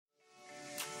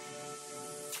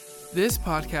This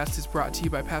podcast is brought to you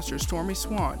by Pastor Stormy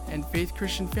Swann and Faith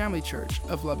Christian Family Church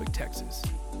of Lubbock, Texas.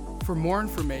 For more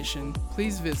information,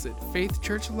 please visit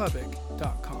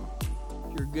faithchurchlubbock.com.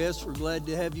 If you're a guest, we're glad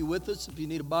to have you with us. If you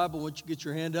need a Bible, why don't you get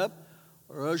your hand up?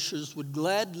 Our ushers would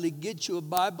gladly get you a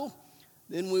Bible.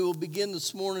 Then we will begin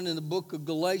this morning in the book of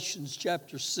Galatians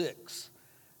chapter 6.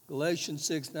 Galatians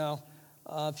 6. Now,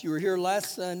 if you were here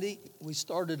last Sunday, we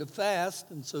started a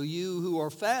fast. And so you who are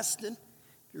fasting,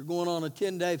 if you're going on a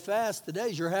 10-day fast,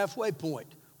 today's your halfway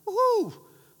point. Woohoo!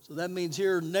 So that means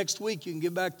here next week you can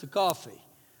get back to coffee.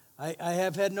 I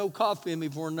have had no coffee in me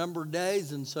for a number of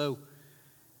days, and so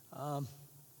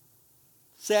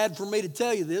sad for me to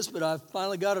tell you this, but I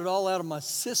finally got it all out of my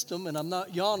system, and I'm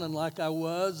not yawning like I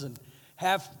was and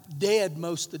half dead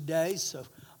most of the day, so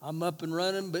I'm up and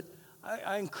running. But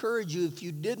I encourage you, if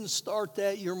you didn't start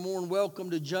that, you're more than welcome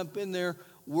to jump in there.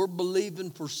 We're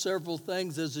believing for several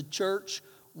things as a church.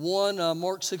 One,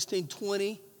 Mark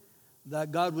 16:20,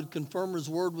 that God would confirm His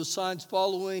word with signs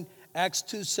following. Acts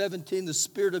 2:17, the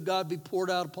Spirit of God be poured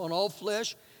out upon all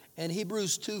flesh. And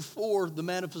Hebrews 2:4, the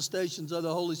manifestations of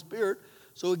the Holy Spirit.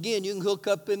 So again, you can hook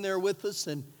up in there with us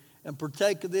and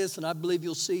partake of this, and I believe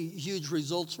you'll see huge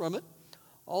results from it.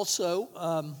 Also,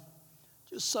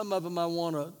 just some of them I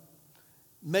want to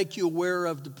make you aware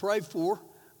of to pray for.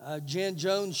 Jen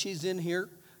Jones, she's in here.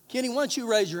 Kenny, why don't you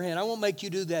raise your hand? I won't make you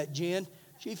do that, Jen.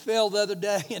 She fell the other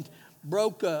day and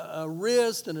broke a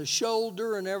wrist and a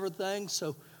shoulder and everything.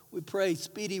 So we pray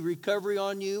speedy recovery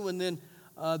on you. And then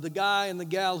the guy and the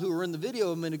gal who were in the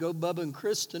video a minute ago, Bubba and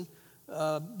Kristen,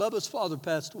 Bubba's father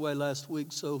passed away last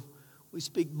week. So we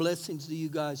speak blessings to you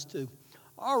guys too.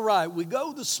 All right, we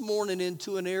go this morning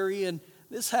into an area, and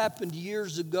this happened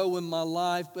years ago in my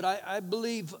life, but I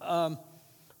believe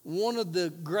one of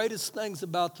the greatest things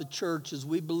about the church is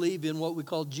we believe in what we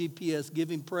call GPS,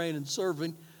 giving, praying, and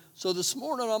serving. So this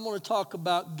morning I'm going to talk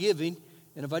about giving.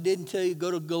 And if I didn't tell you, go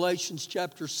to Galatians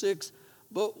chapter 6.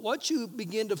 But what you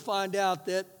begin to find out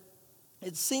that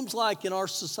it seems like in our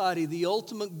society the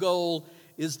ultimate goal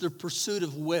is the pursuit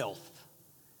of wealth.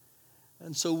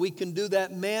 And so we can do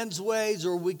that man's ways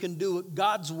or we can do it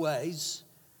God's ways.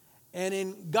 And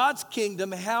in God's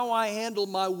kingdom, how I handle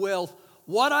my wealth,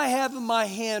 what I have in my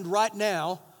hand right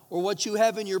now, or what you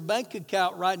have in your bank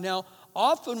account right now,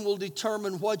 often will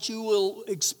determine what you will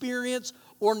experience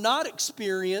or not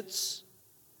experience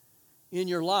in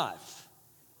your life,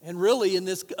 and really in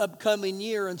this upcoming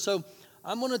year. And so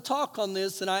I'm going to talk on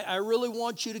this, and I really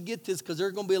want you to get this because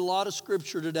there's going to be a lot of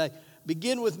scripture today.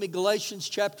 Begin with me, Galatians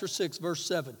chapter 6, verse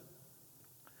 7.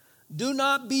 Do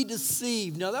not be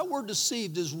deceived. Now that word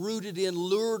deceived is rooted in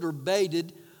lured or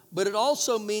baited, but it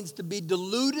also means to be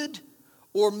deluded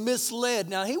or misled.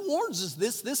 Now, he warns us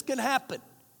this can happen.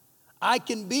 I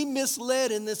can be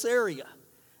misled in this area.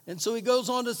 And so he goes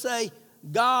on to say,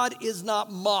 God is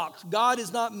not mocked. God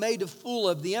is not made a fool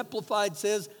of. The Amplified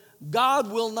says,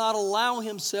 God will not allow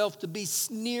himself to be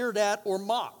sneered at or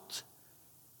mocked.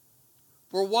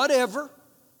 For whatever,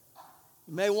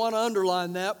 you may want to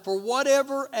underline that, for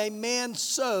whatever a man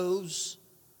sows,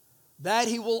 that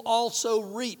he will also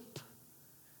reap.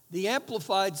 The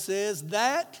Amplified says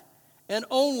that and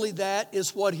only that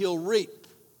is what he'll reap.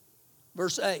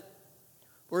 Verse 8,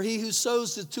 for he who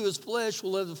sows to his flesh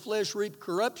will have the flesh reap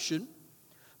corruption,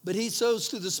 but he sows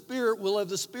to the Spirit will have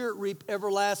the Spirit reap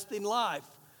everlasting life.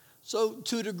 So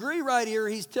to a degree right here,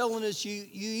 he's telling us you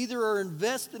either are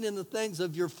investing in the things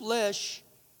of your flesh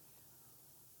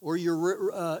or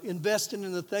you're investing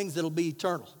in the things that will be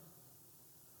eternal.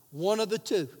 One of the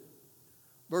two.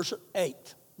 Verse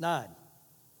 8, 9.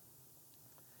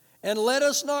 And let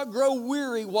us not grow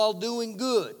weary while doing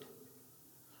good,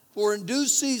 for in due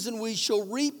season we shall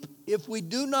reap if we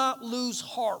do not lose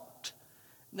heart.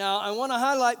 Now, I want to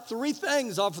highlight three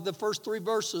things off of the first three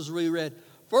verses we read.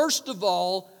 First of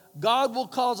all, God will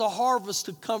cause a harvest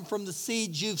to come from the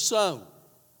seeds you've sown.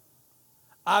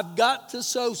 I've got to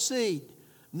sow seed.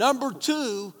 Number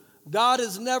two, God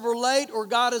is never late or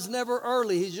God is never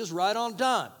early. He's just right on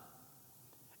time.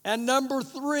 And number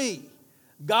three,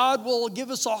 God will give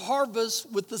us a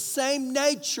harvest with the same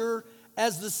nature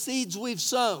as the seeds we've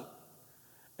sown.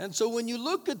 And so when you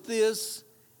look at this,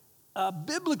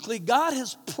 biblically, God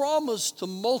has promised to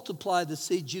multiply the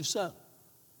seeds you've sown.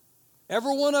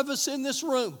 Every one of us in this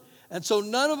room. And so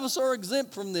none of us are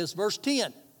exempt from this. Verse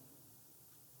 10.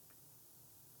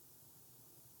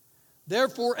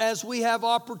 Therefore, as we have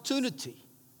opportunity,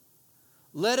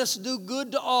 let us do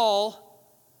good to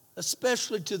all,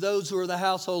 especially to those who are the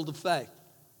household of faith.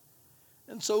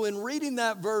 And so in reading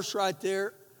that verse right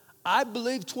there, I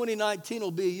believe 2019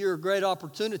 will be a year of great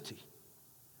opportunity.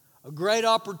 A great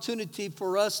opportunity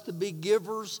for us to be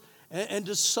givers and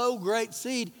to sow great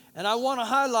seed. And I want to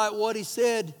highlight what he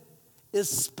said,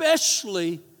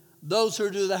 especially those who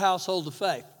do the household of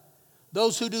faith,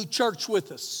 those who do church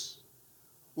with us.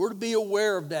 We're to be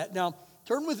aware of that. Now,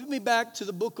 turn with me back to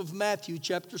the book of Matthew,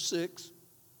 chapter 6.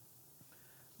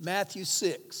 Matthew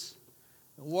 6.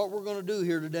 And what we're going to do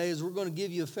here today is we're going to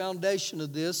give you a foundation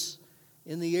of this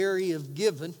in the area of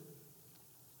giving.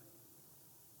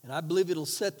 And I believe it'll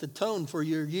set the tone for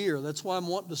your year. That's why I'm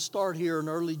wanting to start here in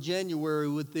early January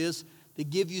with this, to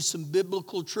give you some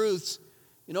biblical truths.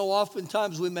 You know,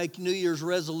 oftentimes we make New Year's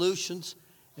resolutions,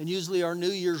 and usually our New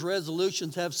Year's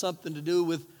resolutions have something to do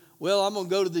with, well, I'm going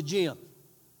to go to the gym.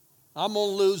 I'm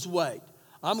going to lose weight.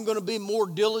 I'm going to be more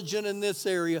diligent in this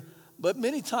area. But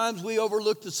many times we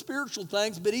overlook the spiritual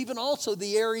things, but even also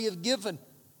the area of giving.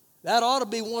 That ought to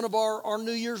be one of our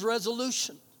New Year's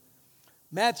resolutions.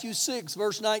 Matthew 6,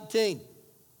 verse 19.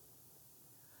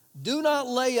 Do not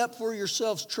lay up for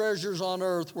yourselves treasures on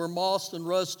earth where moth and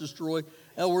rust destroy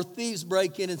and where thieves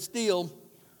break in and steal,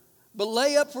 but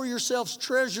lay up for yourselves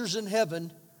treasures in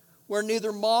heaven where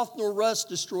neither moth nor rust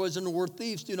destroys and where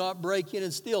thieves do not break in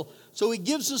and steal. So he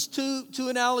gives us two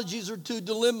analogies or two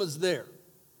dilemmas there.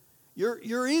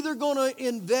 You're either going to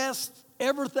invest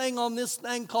everything on this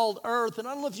thing called earth, and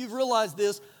I don't know if you've realized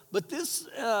this, but this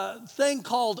thing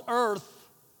called earth,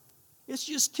 it's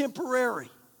just temporary.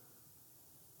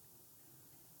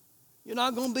 You're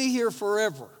not going to be here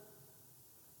forever.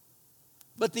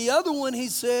 But the other one, he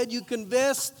said, you can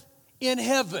invest in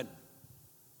heaven,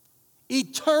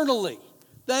 eternally,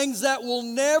 things that will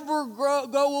never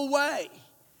go away.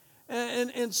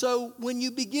 And so when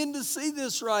you begin to see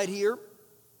this right here,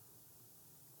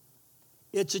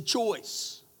 it's a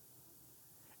choice.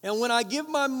 And when I give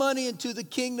my money into the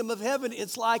kingdom of heaven,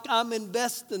 it's like I'm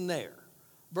investing there.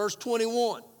 Verse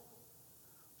 21.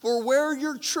 For where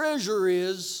your treasure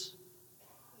is,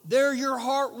 there your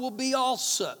heart will be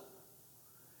also.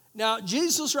 Now,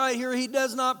 Jesus right here, he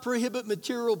does not prohibit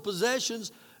material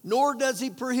possessions, nor does he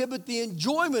prohibit the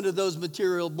enjoyment of those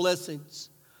material blessings.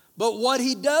 But what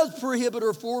he does prohibit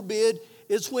or forbid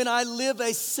is when I live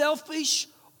a selfish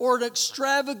or an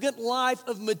extravagant life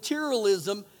of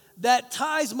materialism that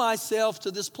ties myself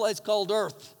to this place called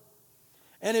earth.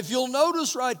 And if you'll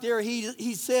notice right there,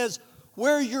 he says,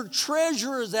 where your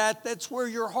treasure is at, that's where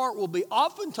your heart will be.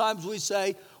 Oftentimes we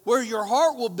say, where your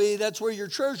heart will be, that's where your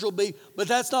treasure will be, but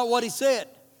that's not what he said.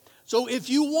 So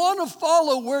if you want to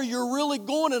follow where you're really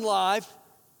going in life,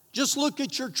 just look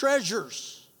at your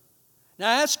treasures. Now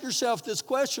ask yourself this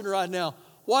question right now.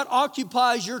 What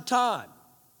occupies your time?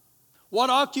 What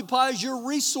occupies your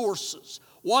resources?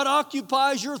 What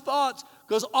occupies your thoughts?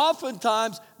 Because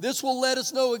oftentimes this will let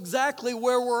us know exactly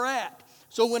where we're at.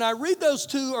 So when I read those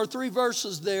 2 or 3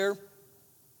 verses there,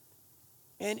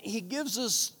 and he gives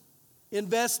us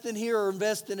investing here or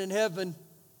investing in heaven,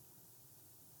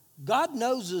 God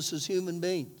knows us as human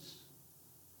beings.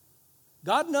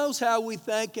 God knows how we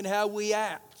think and how we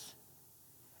act.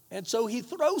 And so he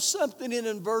throws something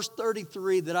in verse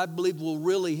 33 that I believe will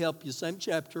really help you. Same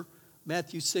chapter,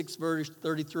 Matthew 6, verse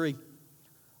 33.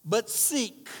 But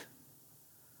seek.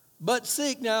 But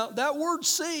seek. Now, that word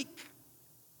seek,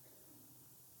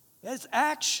 that's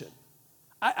action.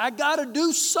 I got to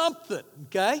do something,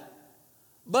 okay?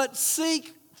 But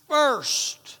seek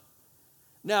first.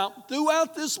 Now,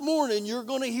 throughout this morning, you're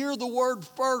going to hear the word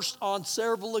first on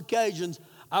several occasions.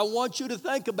 I want you to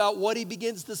think about what he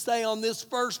begins to say on this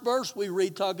first verse we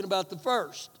read, talking about the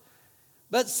first.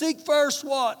 But seek first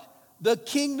what? The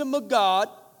kingdom of God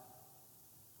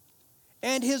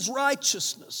and his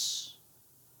righteousness.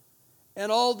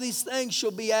 And all these things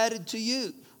shall be added to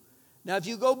you. Now, if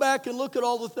you go back and look at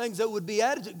all the things that would be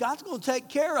added to, God's going to take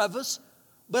care of us,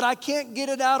 but I can't get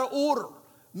it out of order.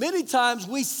 Many times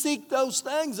we seek those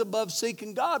things above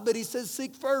seeking God, but he says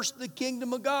seek first the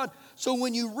kingdom of God. So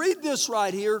when you read this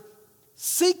right here,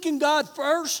 seeking God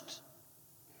first,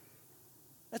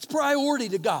 that's priority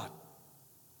to God.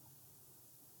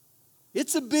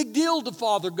 It's a big deal to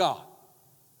Father God.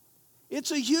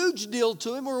 It's a huge deal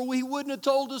to him, or he wouldn't have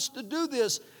told us to do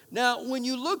this. Now, when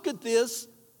you look at this,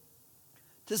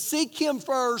 to seek him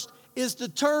first is to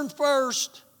turn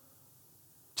first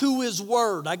to his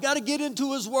word. I got to get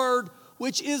into his word,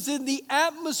 which is in the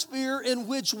atmosphere in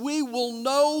which we will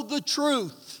know the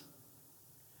truth.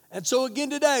 And so again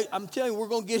today, I'm telling you, we're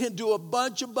going to get into a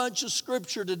bunch of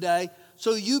scripture today.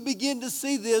 So you begin to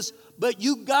see this, but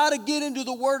you got to get into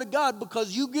the word of God,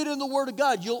 because you get in the word of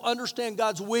God, you'll understand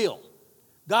God's will.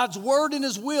 God's word and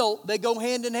his will, they go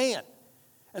hand in hand.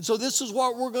 And so this is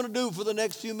what we're going to do for the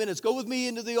next few minutes. Go with me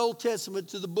into the Old Testament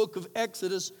to the book of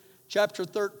Exodus, chapter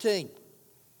 13.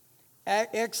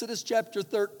 Exodus chapter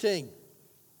 13.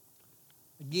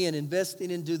 Again, investing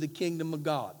into the kingdom of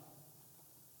God.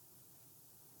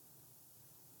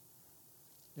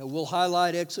 Now, we'll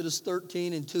highlight Exodus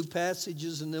 13 in two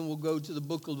passages, and then we'll go to the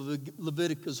book of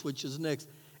Leviticus, which is next.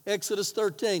 Exodus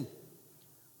 13,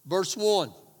 verse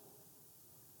 1.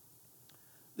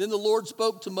 Then the Lord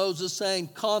spoke to Moses, saying,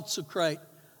 consecrate.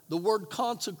 The word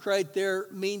consecrate there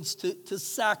means to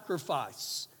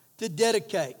sacrifice, to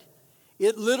dedicate.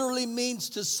 It literally means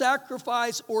to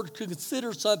sacrifice or to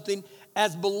consider something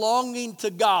as belonging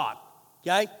to God.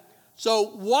 Okay?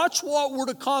 So watch what we're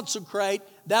to consecrate.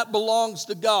 That belongs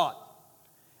to God.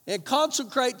 And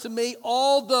consecrate to me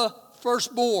all the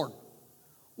firstborn.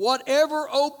 Whatever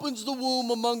opens the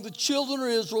womb among the children of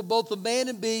Israel, both the man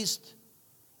and beast,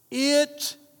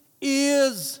 it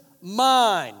is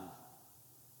mine.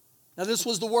 Now this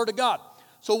was the word of God.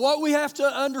 So what we have to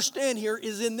understand here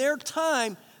is in their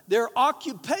time, their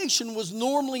occupation was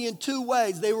normally in two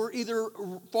ways. They were either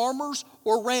farmers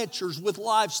or ranchers with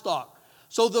livestock.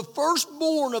 So the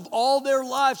firstborn of all their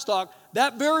livestock,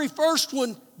 that very first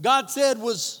one, God said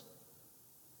was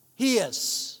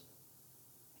his.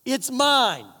 It's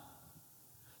mine.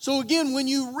 So again, when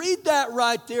you read that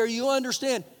right there, you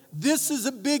understand this is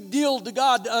a big deal to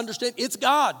God to understand. It's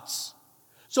God's.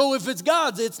 So if it's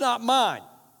God's, it's not mine.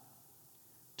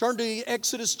 Turn to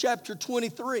Exodus chapter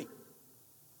 23.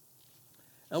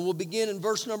 And we'll begin in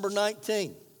verse number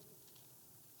 19.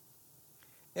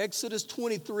 Exodus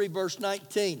 23, verse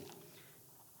 19.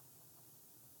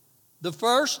 The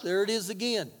first, there it is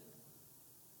again.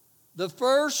 The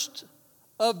first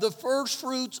of the first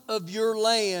fruits of your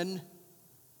land,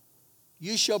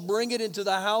 you shall bring it into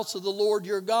the house of the Lord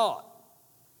your God.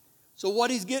 So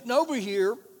what he's getting over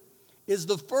here is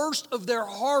the first of their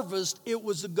harvest, it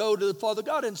was to go to the Father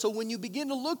God. And so when you begin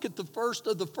to look at the first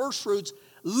of the first fruits,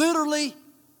 literally,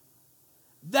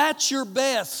 that's your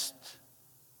best.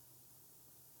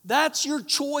 That's your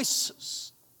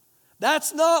choices.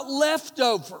 That's not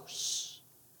leftovers.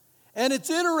 And it's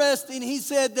interesting, he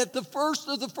said that the first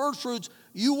of the first fruits,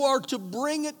 you are to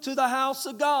bring it to the house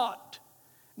of God.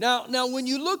 Now when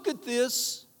you look at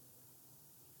this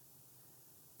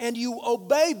and you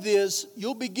obey this,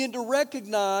 you'll begin to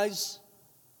recognize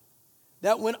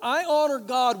that when I honor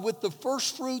God with the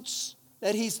first fruits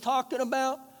that he's talking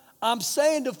about, I'm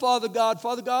saying to Father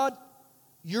God,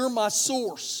 you're my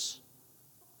source.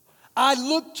 I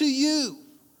look to you.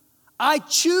 I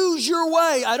choose your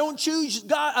way. I don't choose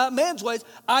man's ways.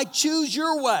 I choose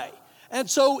your way. And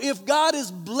so if God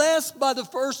is blessed by the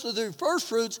first of the first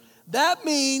fruits, that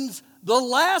means the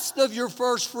last of your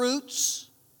first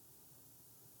fruits,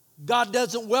 God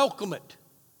doesn't welcome it.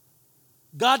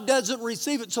 God doesn't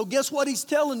receive it. So guess what he's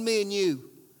telling me and you?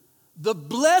 The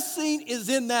blessing is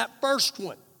in that first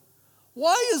one.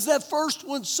 Why is that first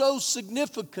one so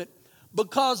significant?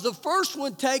 Because the first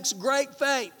one takes great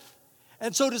faith.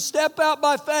 And so to step out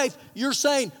by faith, you're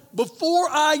saying, before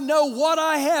I know what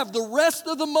I have the rest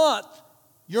of the month,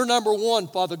 you're number one,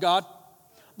 Father God.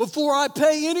 Before I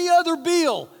pay any other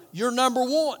bill, you're number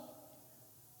one.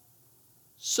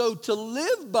 So to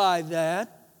live by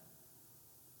that,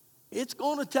 it's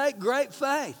going to take great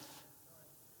faith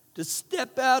to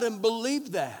step out and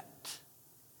believe that.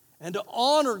 And to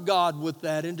honor God with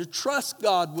that and to trust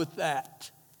God with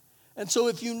that. And so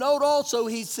if you note also,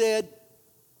 he said,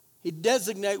 he'd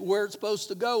designate where it's supposed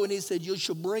to go. And he said, you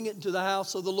shall bring it into the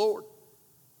house of the Lord.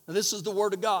 Now this is the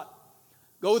word of God.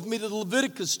 Go with me to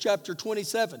Leviticus chapter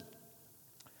 27.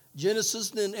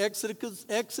 Genesis, then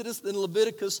Exodus, then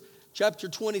Leviticus chapter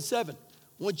 27.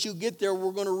 Once you get there,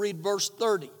 we're going to read verse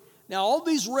 30. Now all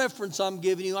these references I'm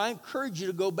giving you, I encourage you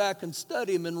to go back and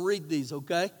study them and read these,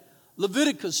 okay?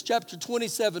 Leviticus chapter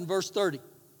 27, verse 30.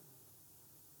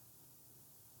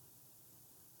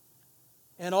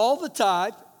 And all the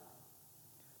tithe,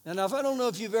 and now I don't know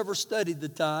if you've ever studied the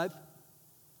tithe,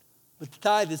 but the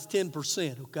tithe is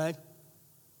 10%, okay?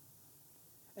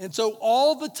 And so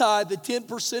all the tithe, the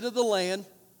 10% of the land,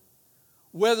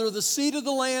 whether the seed of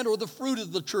the land or the fruit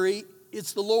of the tree,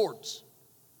 it's the Lord's.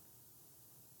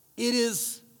 It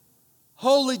is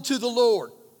holy to the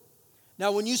Lord.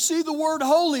 Now, when you see the word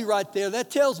holy right there, that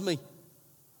tells me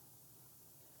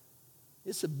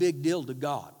it's a big deal to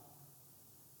God.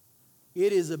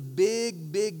 It is a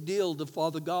big, big deal to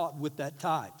Father God with that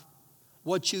tithe,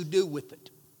 what you do with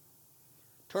it.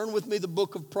 Turn with me to the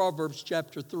book of Proverbs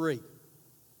chapter 3.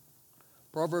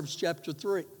 Proverbs chapter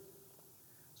 3.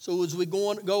 So as we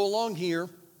go along here,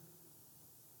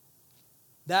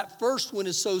 that first one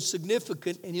is so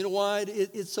significant. And you know why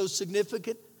it's so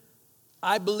significant?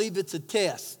 I believe it's a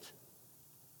test.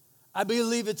 I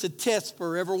believe it's a test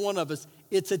for every one of us.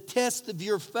 It's a test of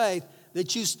your faith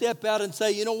that you step out and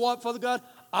say, you know what, Father God,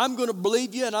 I'm going to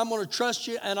believe you and I'm going to trust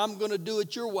you and I'm going to do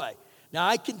it your way. Now,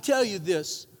 I can tell you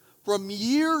this. From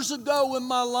years ago in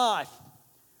my life,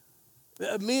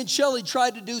 me and Shelley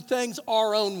tried to do things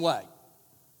our own way.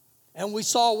 And we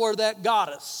saw where that got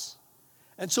us.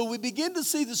 And so we begin to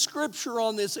see the scripture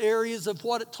on this areas of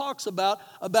what it talks about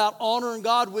honoring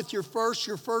God with your first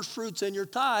fruits and your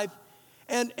tithe.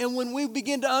 And when we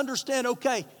begin to understand,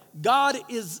 okay, God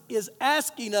is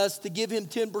asking us to give him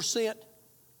 10%,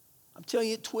 I'm telling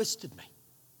you, it twisted me.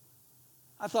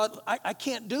 I thought, I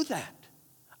can't do that.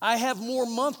 I have more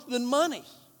month than money.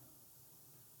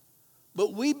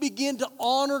 But we begin to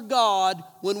honor God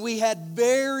when we had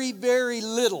very, very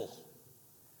little.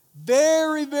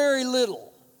 Very, very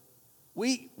little.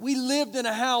 We lived in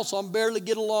a house on Barely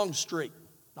Get Along Street.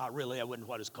 Not really, I wouldn't know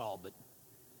what it's called, but.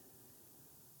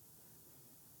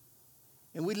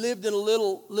 And we lived in a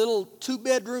little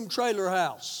 2-bedroom trailer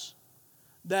house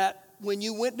that when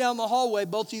you went down the hallway,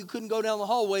 both of you couldn't go down the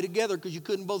hallway together because you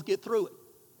couldn't both get through it.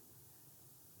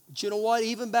 But you know what?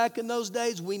 Even back in those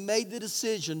days, we made the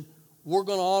decision, we're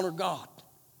going to honor God.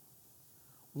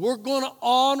 We're going to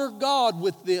honor God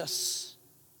with this.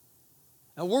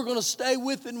 And we're going to stay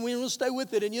with it, and we're going to stay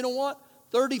with it. And you know what?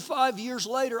 35 years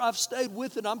later, I've stayed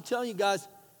with it. I'm telling you guys,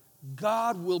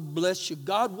 God will bless you.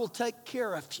 God will take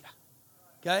care of you.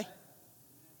 Okay?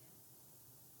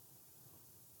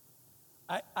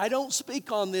 I don't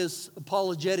speak on this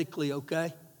apologetically,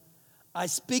 okay? I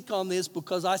speak on this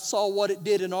because I saw what it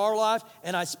did in our life,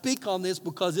 and I speak on this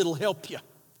because it'll help you.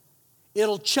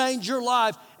 It'll change your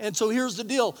life. And so here's the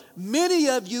deal. Many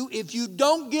of you, if you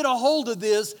don't get a hold of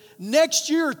this, next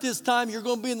year at this time, you're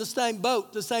going to be in the same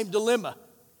boat, the same dilemma.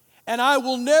 And I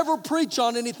will never preach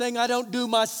on anything I don't do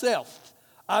myself.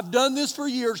 I've done this for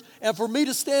years, and for me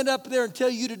to stand up there and tell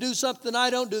you to do something I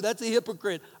don't do, that's a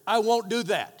hypocrite. I won't do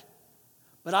that.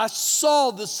 But I saw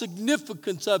the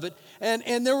significance of it.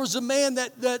 And there was a man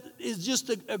that is just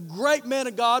a great man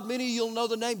of God. Many of you will know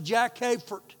the name Jack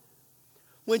Hayford.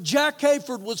 When Jack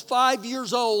Hayford was 5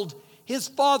 years old, his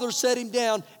father set him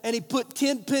down and he put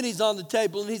 10 pennies on the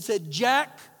table. And he said,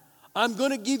 Jack, I'm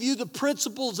going to give you the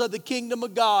principles of the kingdom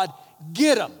of God.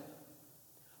 Get them.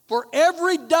 For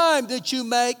every dime that you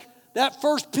make, that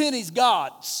first penny's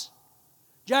God's.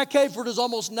 Jack Hayford is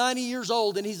almost 90 years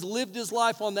old, and he's lived his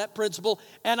life on that principle.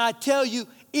 And I tell you,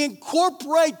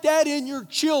 incorporate that in your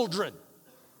children.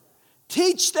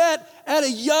 Teach that at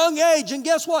a young age. And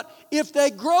guess what? If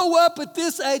they grow up at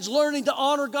this age learning to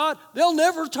honor God, they'll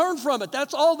never turn from it.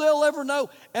 That's all they'll ever know,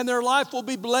 and their life will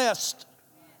be blessed.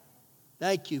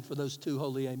 Thank you for those 2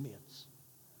 holy amens.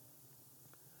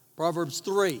 Proverbs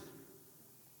 3,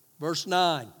 verse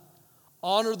 9.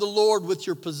 Honor the Lord with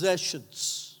your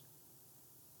possessions.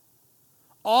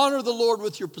 Honor the Lord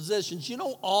with your possessions. You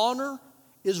know, honor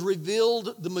is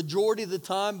revealed the majority of the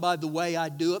time by the way I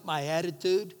do it, my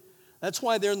attitude. That's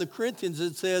why there in the Corinthians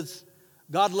it says,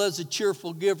 God loves a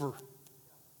cheerful giver.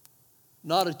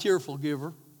 Not a tearful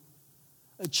giver.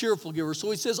 A cheerful giver.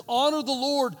 So he says, honor the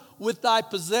Lord with thy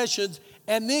possessions.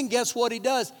 And then guess what he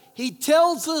does? He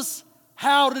tells us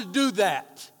how to do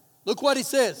that. Look what he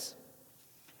says.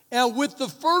 And with the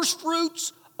first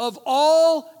fruits of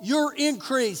all your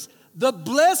increase. The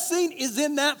blessing is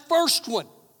in that first one.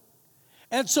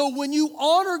 And so when you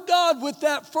honor God with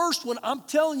that first one, I'm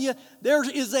telling you, there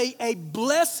is a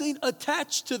blessing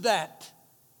attached to that.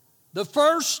 The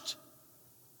first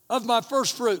of my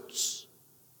first fruits.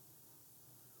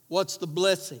 What's the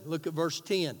blessing? Look at verse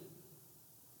 10.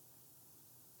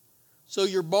 So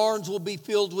your barns will be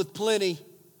filled with plenty,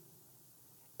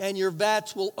 and your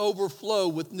vats will overflow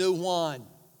with new wine.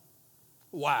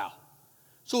 Wow.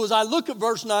 So as I look at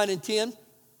verse 9 and 10,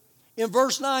 in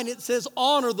verse 9 it says,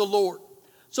 honor the Lord.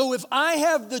 So if I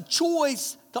have the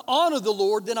choice to honor the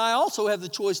Lord, then I also have the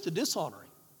choice to dishonor Him.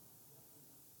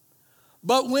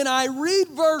 But when I read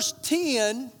verse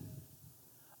 10,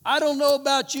 I don't know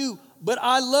about you, but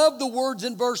I love the words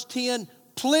in verse 10,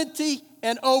 plenty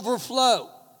and overflow.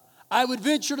 I would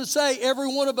venture to say every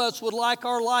one of us would like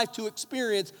our life to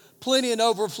experience plenty and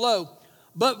overflow.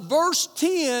 But verse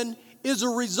 10 is a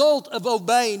result of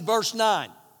obeying verse 9.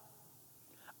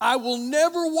 I will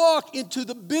never walk into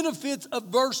the benefits of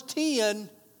verse 10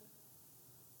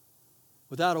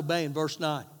 without obeying verse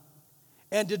 9.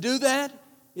 And to do that,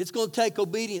 it's going to take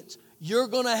obedience. You're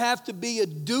going to have to be a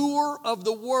doer of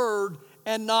the word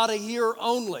and not a hearer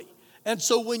only. And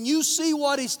so when you see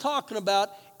what he's talking about,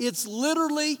 it's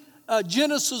literally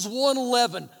Genesis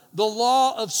 1:11, the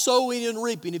law of sowing and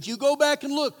reaping. If you go back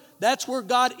and look, that's where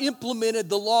God implemented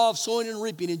the law of sowing and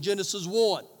reaping in Genesis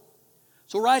 1.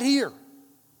 So right here,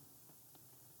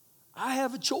 I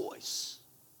have a choice.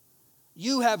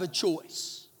 You have a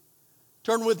choice.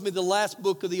 Turn with me to the last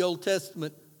book of the Old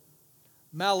Testament,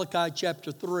 Malachi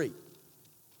chapter 3.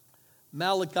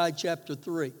 Malachi chapter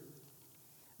 3.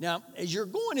 Now, as you're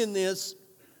going in this,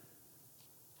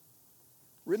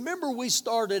 remember we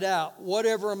started out,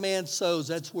 whatever a man sows,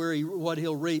 that's what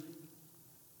he'll reap.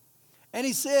 And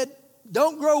he said,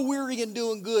 don't grow weary in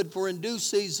doing good, for in due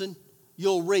season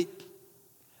you'll reap.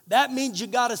 That means you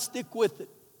got to stick with it.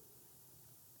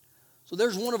 So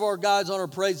there's one of our guys on our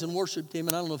praise and worship team,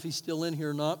 and I don't know if he's still in here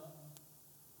or not.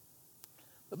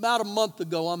 About a month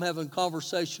ago, I'm having a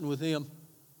conversation with him.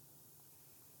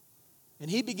 And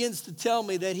he begins to tell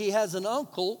me that he has an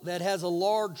uncle that has a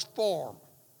large farm.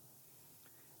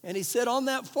 And he said on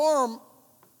that farm,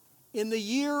 in the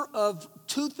year of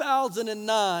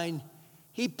 2009,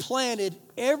 he planted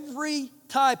every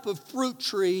type of fruit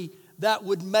tree that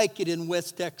would make it in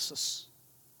West Texas.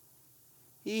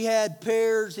 He had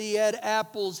pears, he had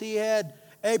apples, he had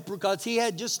apricots, he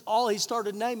had just all, he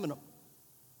started naming them.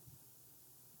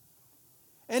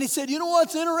 And he said, you know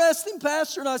what's interesting,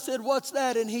 Pastor? And I said, what's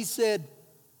that? And he said,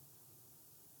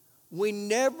 we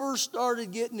never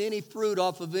started getting any fruit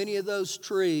off of any of those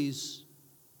trees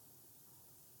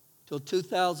till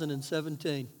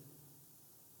 2017.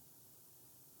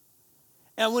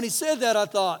 And when he said that, I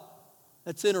thought,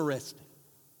 that's interesting.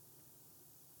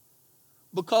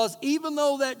 Because even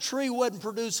though that tree wasn't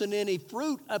producing any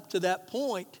fruit up to that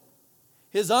point,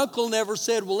 his uncle never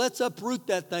said, well, let's uproot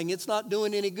that thing. It's not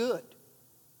doing any good.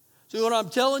 See what I'm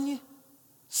telling you?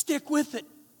 Stick with it.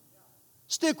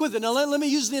 Stick with it. Now let me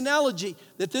use the analogy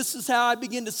that this is how I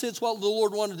begin to sense what the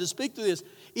Lord wanted to speak to this.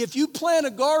 If you plant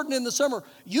a garden in the summer,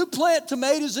 you plant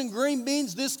tomatoes and green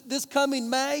beans this coming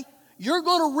May, you're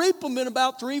going to reap them in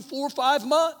about 3, 4, 5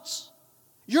 months.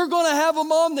 You're going to have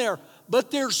them on there. But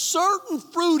there's certain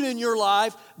fruit in your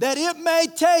life that it may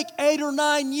take 8 or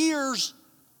 9 years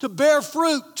to bear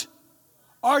fruit.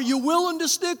 Are you willing to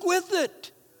stick with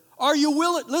it? Are you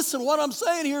willing? Listen, what I'm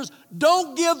saying here is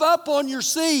don't give up on your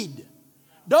seed.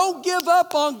 Don't give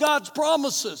up on God's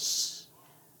promises.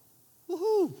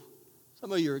 Woohoo!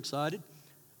 Some of you are excited.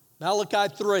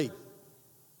 Malachi 3,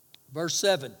 verse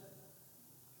 7.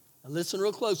 Now listen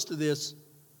real close to this.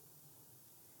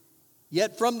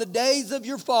 Yet from the days of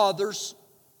your fathers,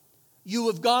 you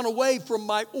have gone away from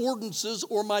my ordinances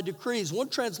or my decrees. One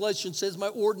translation says my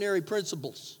ordinary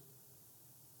principles.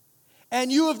 And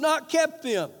you have not kept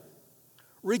them.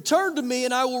 Return to me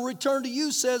and I will return to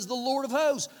you, says the Lord of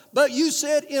hosts. But you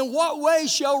said, in what way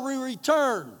shall we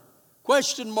return?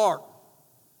 Question mark.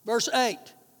 Verse 8.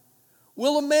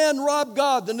 Will a man rob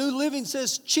God? The New Living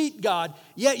says cheat God.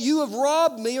 Yet you have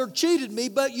robbed me or cheated me,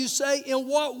 but you say, in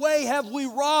what way have we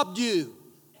robbed you?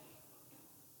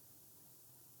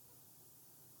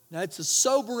 Now it's a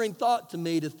sobering thought to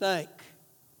me to think,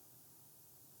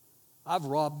 I've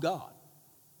robbed God.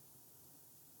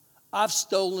 I've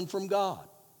stolen from God.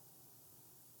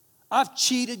 I've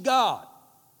cheated God.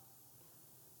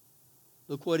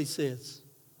 Look what he says.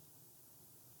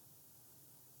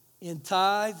 In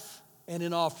tithe and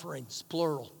in offerings,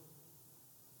 plural.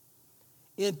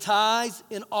 In tithes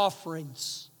and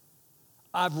offerings,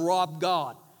 I've robbed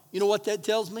God. You know what that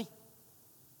tells me?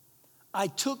 I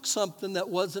took something that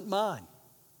wasn't mine.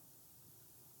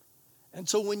 And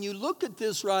so when you look at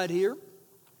this right here,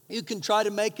 you can try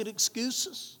to make it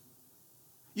excuses.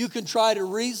 You can try to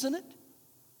reason it.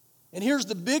 And here's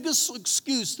the biggest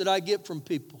excuse that I get from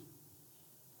people.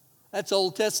 That's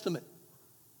Old Testament.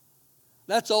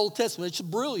 That's Old Testament. It's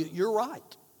brilliant. You're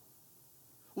right.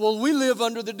 Well, we live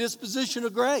under the disposition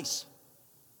of grace.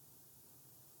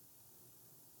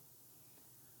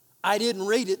 I didn't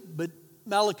read it, but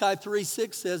Malachi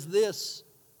 3:6 says this.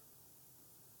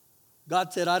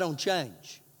 God said, I don't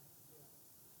change.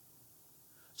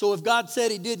 So if God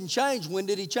said he didn't change, when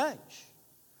did he change?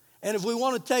 And if we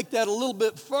want to take that a little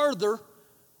bit further,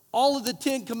 all of the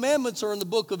 10 commandments are in the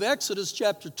book of Exodus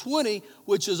chapter 20,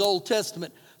 which is Old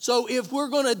Testament. So if we're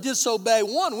going to disobey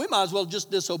one, we might as well just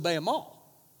disobey them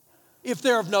all. If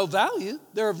they're of no value,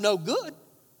 they're of no good. In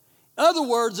other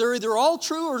words, they're either all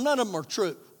true or none of them are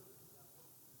true.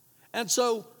 And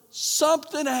so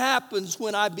something happens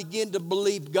when I begin to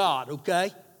believe God,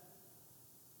 okay?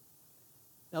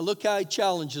 Now look how he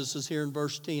challenges us here in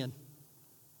verse 10.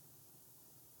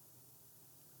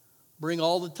 Bring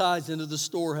all the tithes into the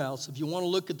storehouse. If you want to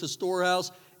look at the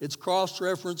storehouse, it's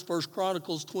cross-referenced 1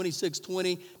 Chronicles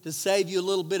 26:20. To save you a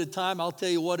little bit of time, I'll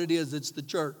tell you what it is. It's the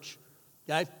church.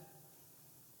 Okay?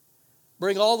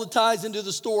 Bring all the tithes into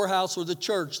the storehouse or the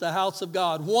church, the house of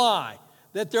God. Why?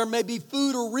 That there may be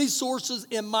food or resources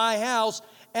in my house.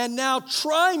 And now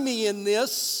try me in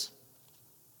this.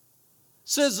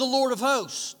 says the Lord of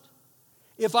hosts.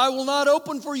 If I will not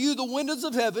open for you the windows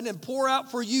of heaven and pour out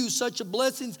for you such a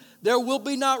blessing, there will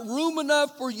be not room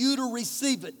enough for you to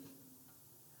receive it.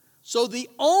 So the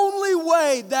only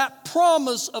way that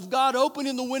promise of God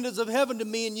opening the windows of heaven to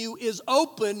me and you is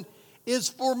open is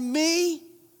for me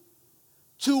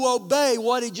to obey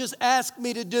what He just asked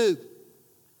me to do.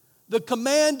 The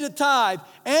command to tithe.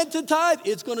 And to tithe,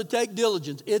 it's going to take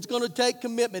diligence. It's going to take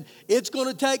commitment. It's going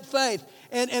to take faith.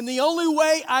 And the only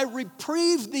way I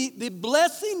reprieve the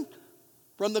blessing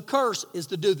from the curse is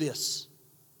to do this.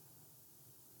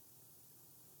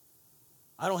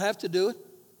 I don't have to do it.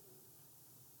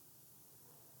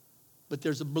 But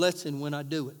there's a blessing when I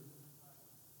do it.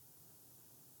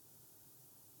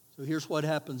 So here's what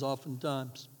happens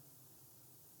oftentimes.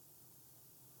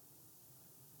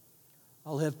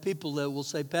 I'll have people that will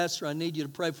say, Pastor, I need you to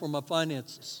pray for my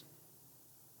finances.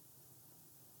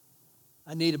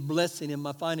 I need a blessing in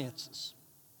my finances.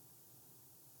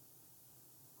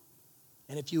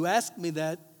 And if you ask me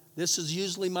that, this is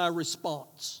usually my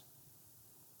response.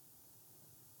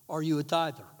 Are you a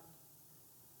tither?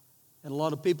 And a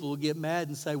lot of people will get mad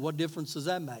and say, what difference does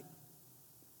that make?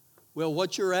 Well,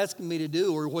 what you're asking me to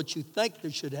do, or what you think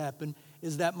that should happen,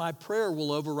 is that my prayer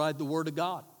will override the Word of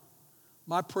God.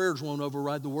 My prayers won't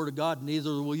override the Word of God, neither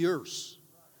will yours.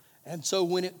 And so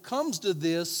when it comes to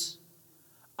this,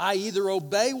 I either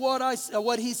obey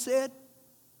what He said,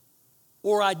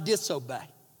 or I disobey.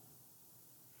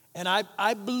 And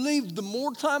I believe the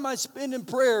more time I spend in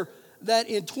prayer, that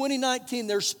in 2019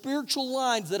 there's spiritual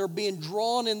lines that are being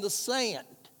drawn in the sand.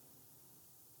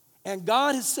 And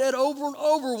God has said over and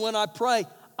over when I pray,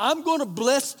 I'm going to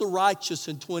bless the righteous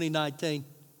in 2019.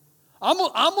 I'm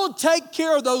going to take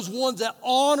care of those ones that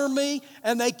honor me,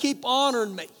 and they keep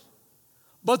honoring me.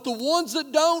 But the ones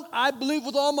that don't, I believe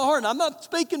with all my heart. And I'm not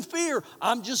speaking fear.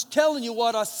 I'm just telling you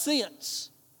what I sense.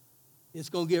 It's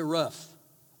going to get rough.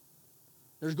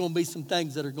 There's going to be some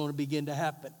things that are going to begin to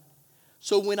happen.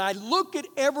 So when I look at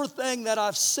everything that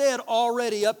I've said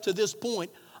already up to this point,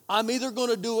 I'm either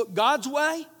going to do it God's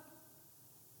way,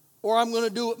 or I'm going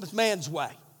to do it man's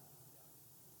way.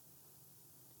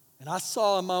 And I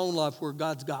saw in my own life where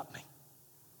God's got me.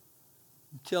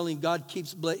 I'm telling you, God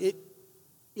keeps blessing.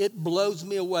 It blows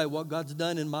me away what God's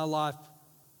done in my life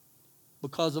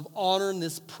because of honoring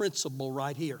this principle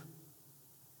right here.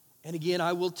 And again,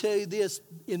 I will tell you this.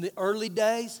 In the early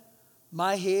days,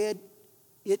 my head,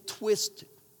 it twisted.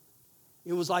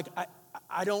 It was like,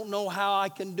 I don't know how I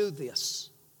can do this.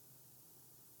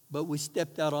 But we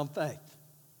stepped out on faith.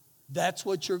 That's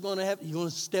what you're going to have. You're going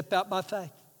to step out by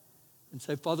faith and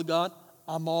say, Father God,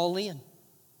 I'm all in.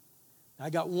 I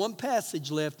got one passage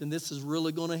left, and this is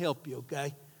really going to help you,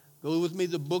 okay? Go with me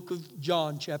to the book of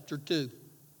John, chapter 2.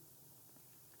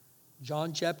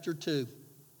 John, chapter 2.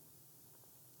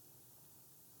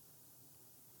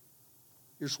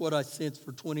 Here's what I sense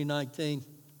for 2019.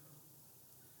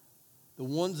 The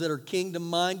ones that are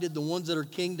kingdom-minded, the ones that are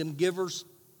kingdom givers,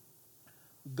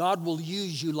 God will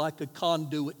use you like a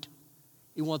conduit.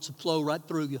 He wants to flow right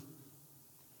through you.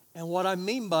 And what I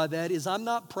mean by that is I'm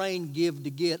not praying give to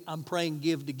get. I'm praying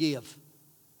give to give.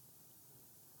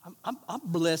 I'm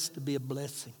blessed to be a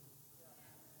blessing.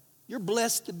 You're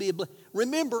blessed to be a blessing.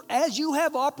 Remember, as you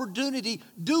have opportunity,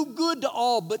 do good to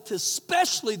all, but to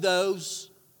especially those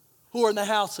who are in the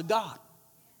house of God.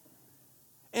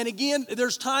 And again,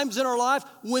 there's times in our life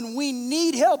when we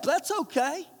need help. That's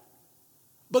okay.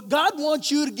 But God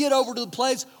wants you to get over to the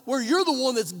place where you're the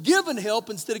one that's giving help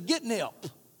instead of getting help.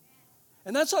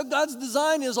 And that's how God's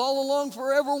design is all along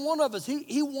for every one of us.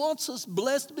 He wants us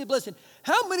blessed to be a blessing.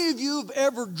 How many of you have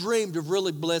ever dreamed of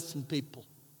really blessing people?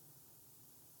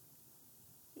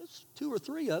 It's 2 or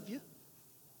 3 of you.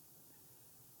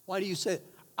 Why do you say it?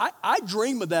 I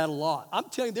dream of that a lot. I'm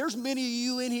telling you, there's many of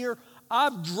you in here,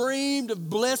 I've dreamed of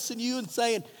blessing you and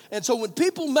saying, and so when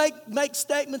people make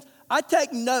statements, I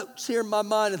take notes here in my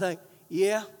mind and think,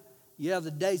 yeah, the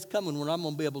day's coming when I'm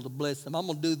going to be able to bless them. I'm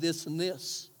going to do this and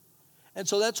this. And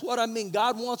so that's what I mean.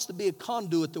 God wants to be a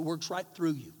conduit that works right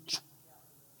through you.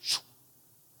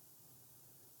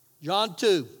 John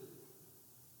 2,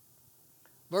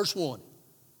 verse 1.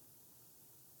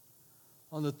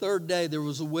 On the 3rd day, there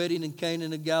was a wedding in Cana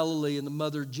of Galilee, and the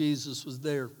mother of Jesus was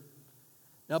there.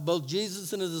 Now, both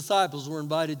Jesus and his disciples were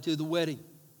invited to the wedding.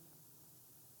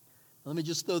 Let me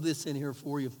just throw this in here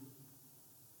for you.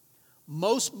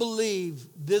 Most believe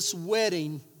this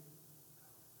wedding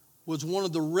was one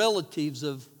of the relatives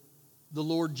of the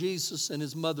Lord Jesus and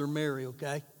his mother Mary,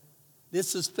 okay?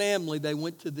 This is family. They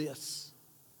went to this.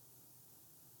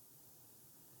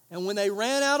 And when they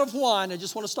ran out of wine, I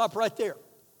just want to stop right there.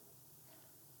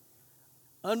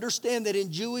 understand that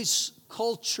in Jewish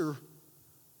culture,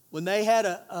 when they had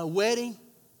a wedding,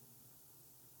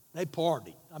 they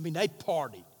partied. I mean, they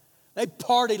partied. They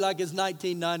partied like it's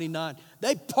 1999.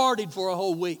 They partied for a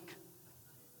whole week.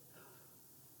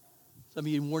 Some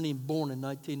of you weren't even born in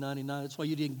 1999. That's why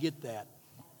you didn't get that.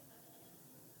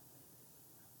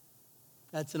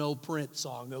 That's an old Prince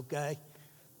song, okay?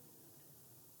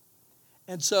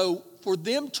 And so for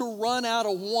them to run out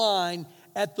of wine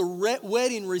at the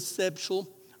wedding reception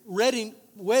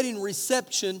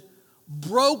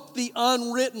broke the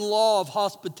unwritten law of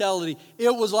hospitality.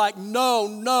 It was like, no,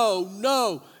 no,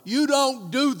 no, you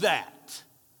don't do that.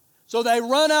 So they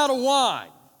run out of wine.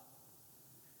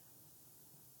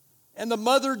 And the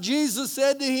mother of Jesus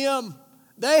said to him,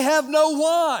 they have no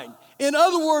wine. In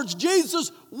other words,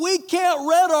 Jesus, we can't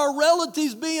let our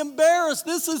relatives be embarrassed.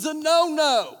 This is a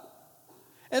no-no.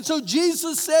 And so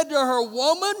Jesus said to her,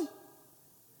 woman.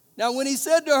 Now when he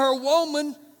said to her,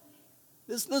 woman,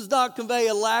 this does not convey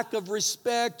a lack of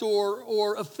respect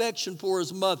or affection for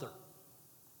his mother.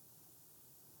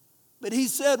 But he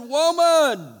said,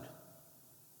 woman,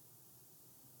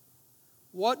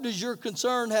 what does your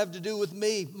concern have to do with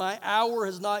me? My hour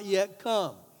has not yet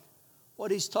come.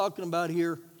 What he's talking about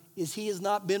here is he has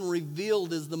not been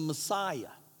revealed as the Messiah.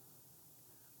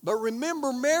 But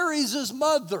remember, Mary's his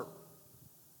mother.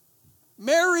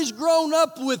 Mary's grown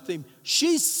up with him.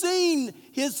 She's seen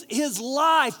his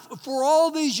life for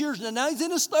all these years. Now he's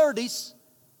in his 30s.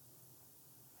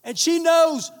 And she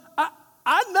knows,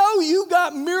 I know you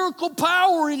got miracle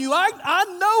power in you. I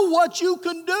know what you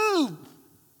can do.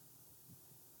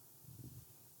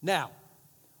 Now,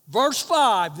 verse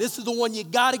 5, this is the one you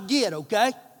got to get,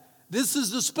 okay? This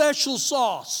is the special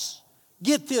sauce.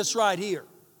 Get this right here.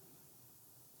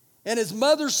 And his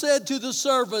mother said to the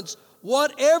servants,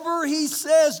 whatever he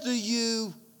says to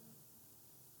you,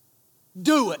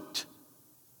 do it.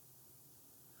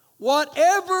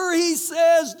 Whatever he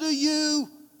says to you,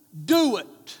 do it.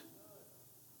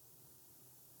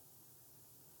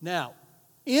 Now,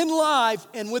 in life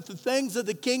and with the things of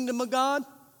the kingdom of God,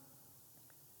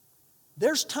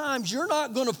 there's times you're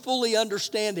not going to fully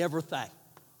understand everything.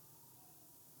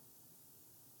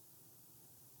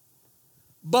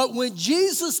 But when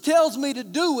Jesus tells me to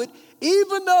do it,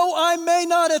 even though I may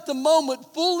not at the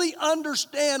moment fully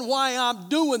understand why I'm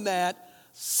doing that,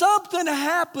 something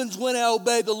happens when I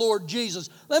obey the Lord Jesus.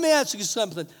 Let me ask you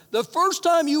something. The first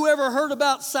time you ever heard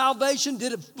about salvation,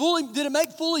 did it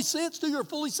make fully sense to you or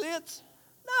fully sense?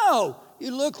 No.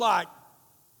 You look like.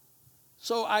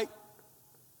 So I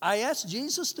asked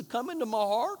Jesus to come into my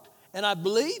heart, and I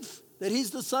believe that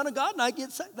he's the Son of God, and I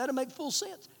get saved. That'll make full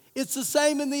sense. It's the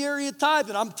same in the area of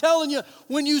tithing. I'm telling you,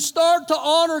 when you start to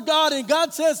honor God and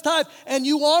God says tithe and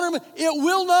you honor him, it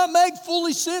will not make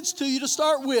fully sense to you to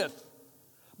start with.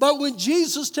 But when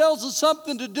Jesus tells us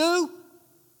something to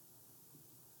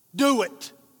do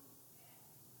it.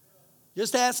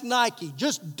 Just ask Nike.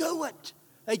 Just do it.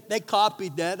 They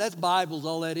copied that. That's Bible's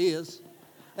all that is.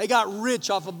 They got rich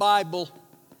off a Bible.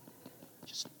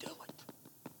 Just do it.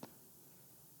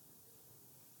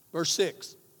 Verse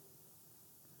 6.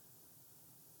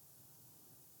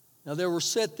 Now there were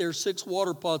set there 6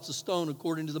 water pots of stone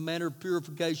according to the manner of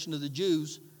purification of the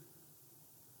Jews,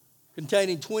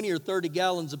 containing 20 or 30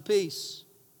 gallons apiece.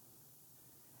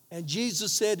 And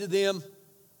Jesus said to them,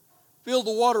 fill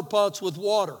the water pots with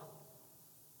water.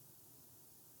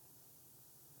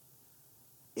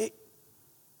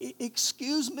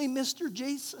 Excuse me, Mr.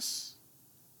 Jesus.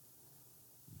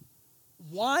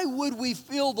 Why would we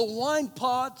fill the wine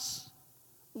pots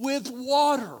with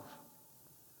water?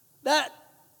 That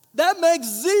makes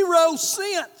 0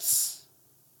 sense.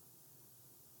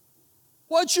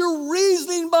 What's your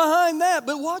reasoning behind that?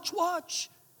 But watch.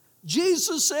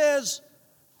 Jesus says,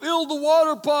 fill the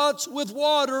water pots with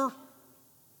water,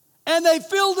 and they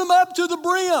filled them up to the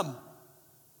brim.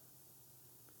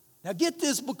 Now get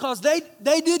this, because they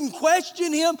didn't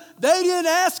question him. They didn't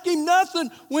ask him nothing.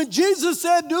 When Jesus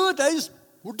said do it, they just,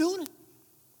 we're doing it.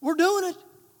 We're doing it.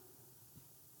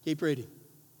 Keep reading.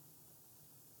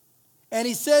 And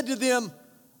he said to them,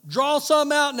 draw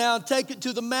some out now and take it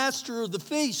to the master of the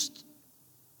feast.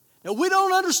 Now we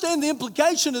don't understand the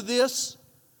implication of this,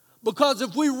 because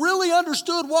if we really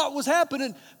understood what was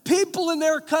happening, people in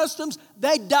their customs,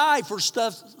 they die for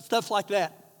stuff like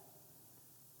that.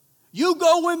 You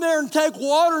go in there and take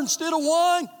water instead of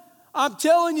wine, I'm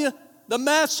telling you, the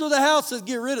master of the house says,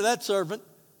 get rid of that servant.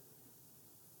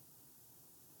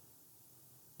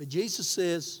 But Jesus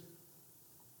says,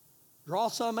 draw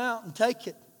some out and take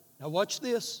it. Now watch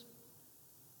this.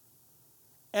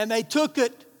 And they took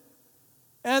it.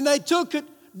 And they took it.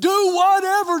 Do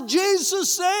whatever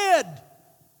Jesus said.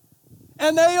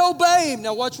 and they obey him.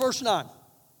 Now watch verse 9.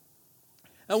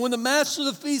 And when the master of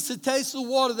the feast had tasted the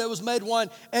water that was made wine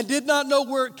and did not know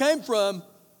where it came from,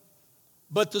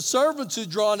 but the servants who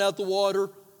drawn out the water,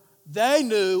 they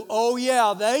knew,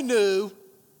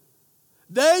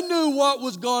 they knew what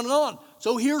was going on.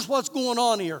 So here's what's going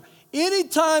on here.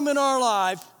 Anytime in our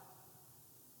life,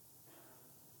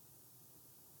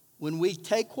 when we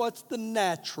take what's the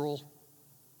natural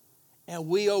and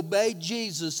we obey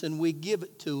Jesus and we give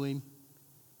it to him,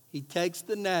 he takes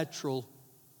the natural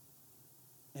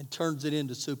and turns it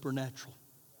into supernatural.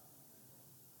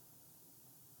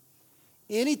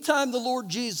 Anytime the Lord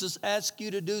Jesus asks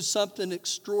you to do something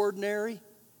extraordinary,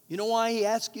 you know why he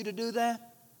asks you to do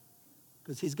that?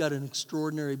 Because he's got an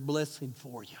extraordinary blessing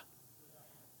for you.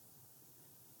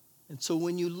 And so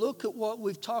when you look at what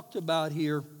we've talked about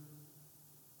here,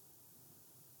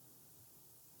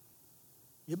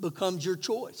 it becomes your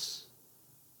choice.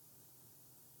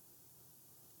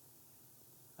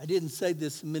 I didn't say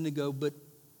this a minute ago, but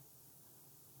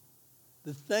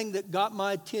the thing that got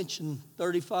my attention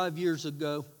 35 years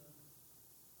ago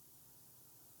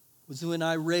was when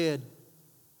I read,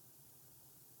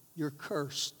 "You're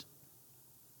cursed.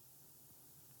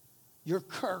 You're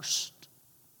cursed."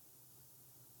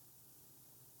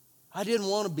 I didn't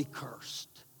want to be cursed.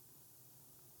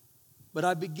 But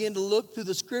I began to look through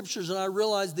the scriptures and I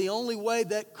realized the only way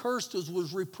that cursed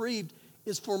was reprieved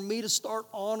is for me to start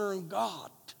honoring God.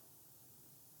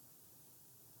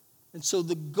 And so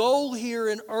the goal here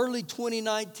in early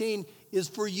 2019 is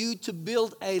for you to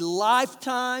build a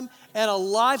lifetime and a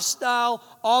lifestyle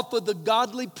off of the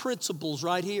godly principles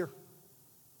right here.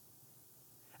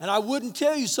 And I wouldn't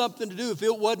tell you something to do if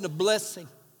it wasn't a blessing.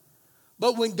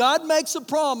 But when God makes a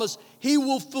promise, he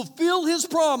will fulfill his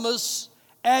promise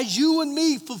as you and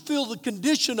me fulfill the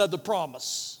condition of the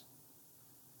promise.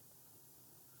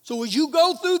 So as you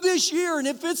go through this year, and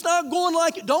if it's not going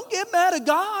like it, don't get mad at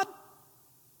God.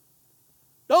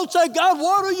 Don't say, "God,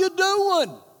 what are you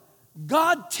doing?"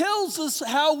 God tells us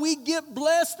how we get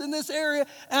blessed in this area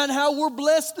and how we're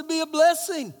blessed to be a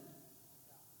blessing.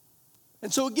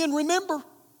 And so again, remember,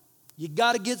 you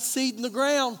got to get seed in the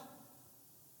ground.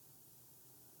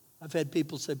 I've had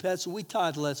people say, "Pastor, we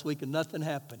tithed last week and nothing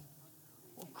happened."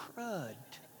 Well, crud.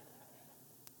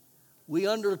 We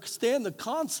understand the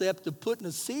concept of putting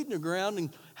a seed in the ground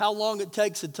and how long it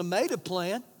takes a tomato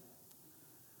plant.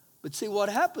 But see, what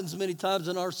happens many times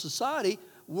in our society,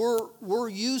 we're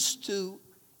used to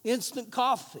instant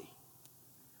coffee.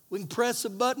 We can press a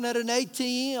button at an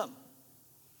ATM.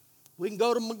 We can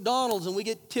go to McDonald's and we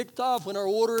get ticked off when our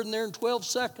order in there in 12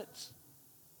 seconds.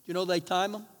 Do you know they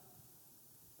time them?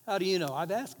 How do you know?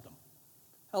 I've asked them.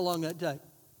 How long that take?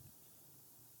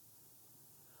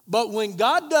 But when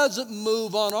God doesn't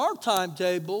move on our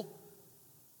timetable,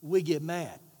 we get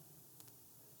mad.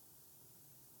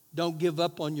 Don't give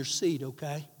up on your seed,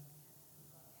 okay?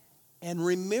 And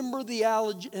remember the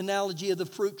analogy of the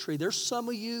fruit tree. There's some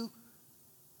of you,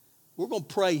 we're going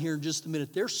to pray here in just a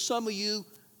minute. There's some of you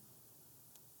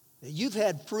that you've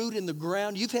had fruit in the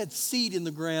ground, you've had seed in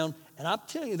the ground, and I'm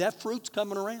telling you, that fruit's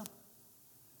coming around.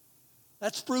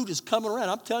 That fruit is coming around.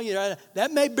 I'm telling you,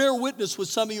 that may bear witness with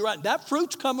some of you right now. That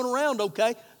fruit's coming around,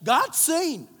 okay? God's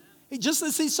seen. Just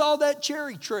as he saw that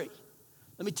cherry tree.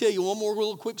 Let me tell you one more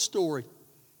little quick story.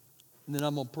 And then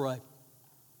I'm going to pray.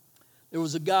 There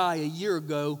was a guy a year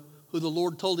ago who the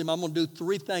Lord told him, "I'm going to do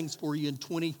 3 things for you in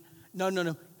I'm going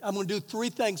to do 3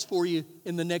 things for you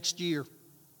in the next year."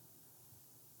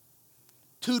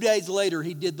 2 days later,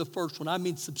 he did the first one. I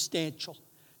mean substantial.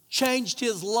 Changed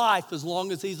his life as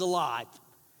long as he's alive.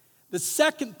 The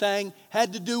second thing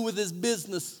had to do with his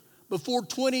business. Before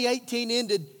 2018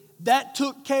 ended, that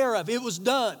took care of. It was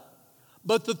done.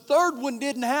 But the third one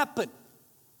didn't happen.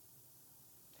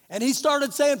 And he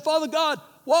started saying, "Father God,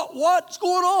 what's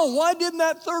going on? Why didn't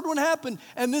that third one happen?"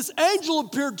 And this angel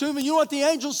appeared to him, and you know what the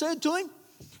angel said to him?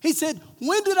 He said,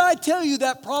 "When did I tell you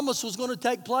that promise was going to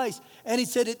take place?" And he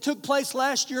said, "It took place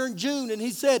last year in June." And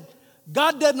he said,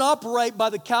 God doesn't operate by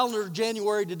the calendar of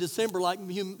January to December like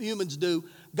humans do.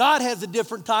 God has a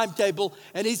different timetable.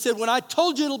 And he said, "When I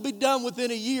told you it'll be done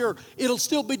within a year, it'll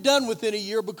still be done within a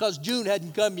year because June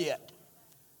hadn't come yet."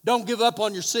 Don't give up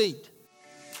on your seed.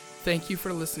 Thank you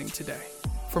for listening today.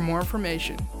 For more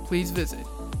information, please visit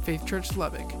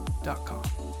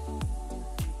faithchurchlubbock.com.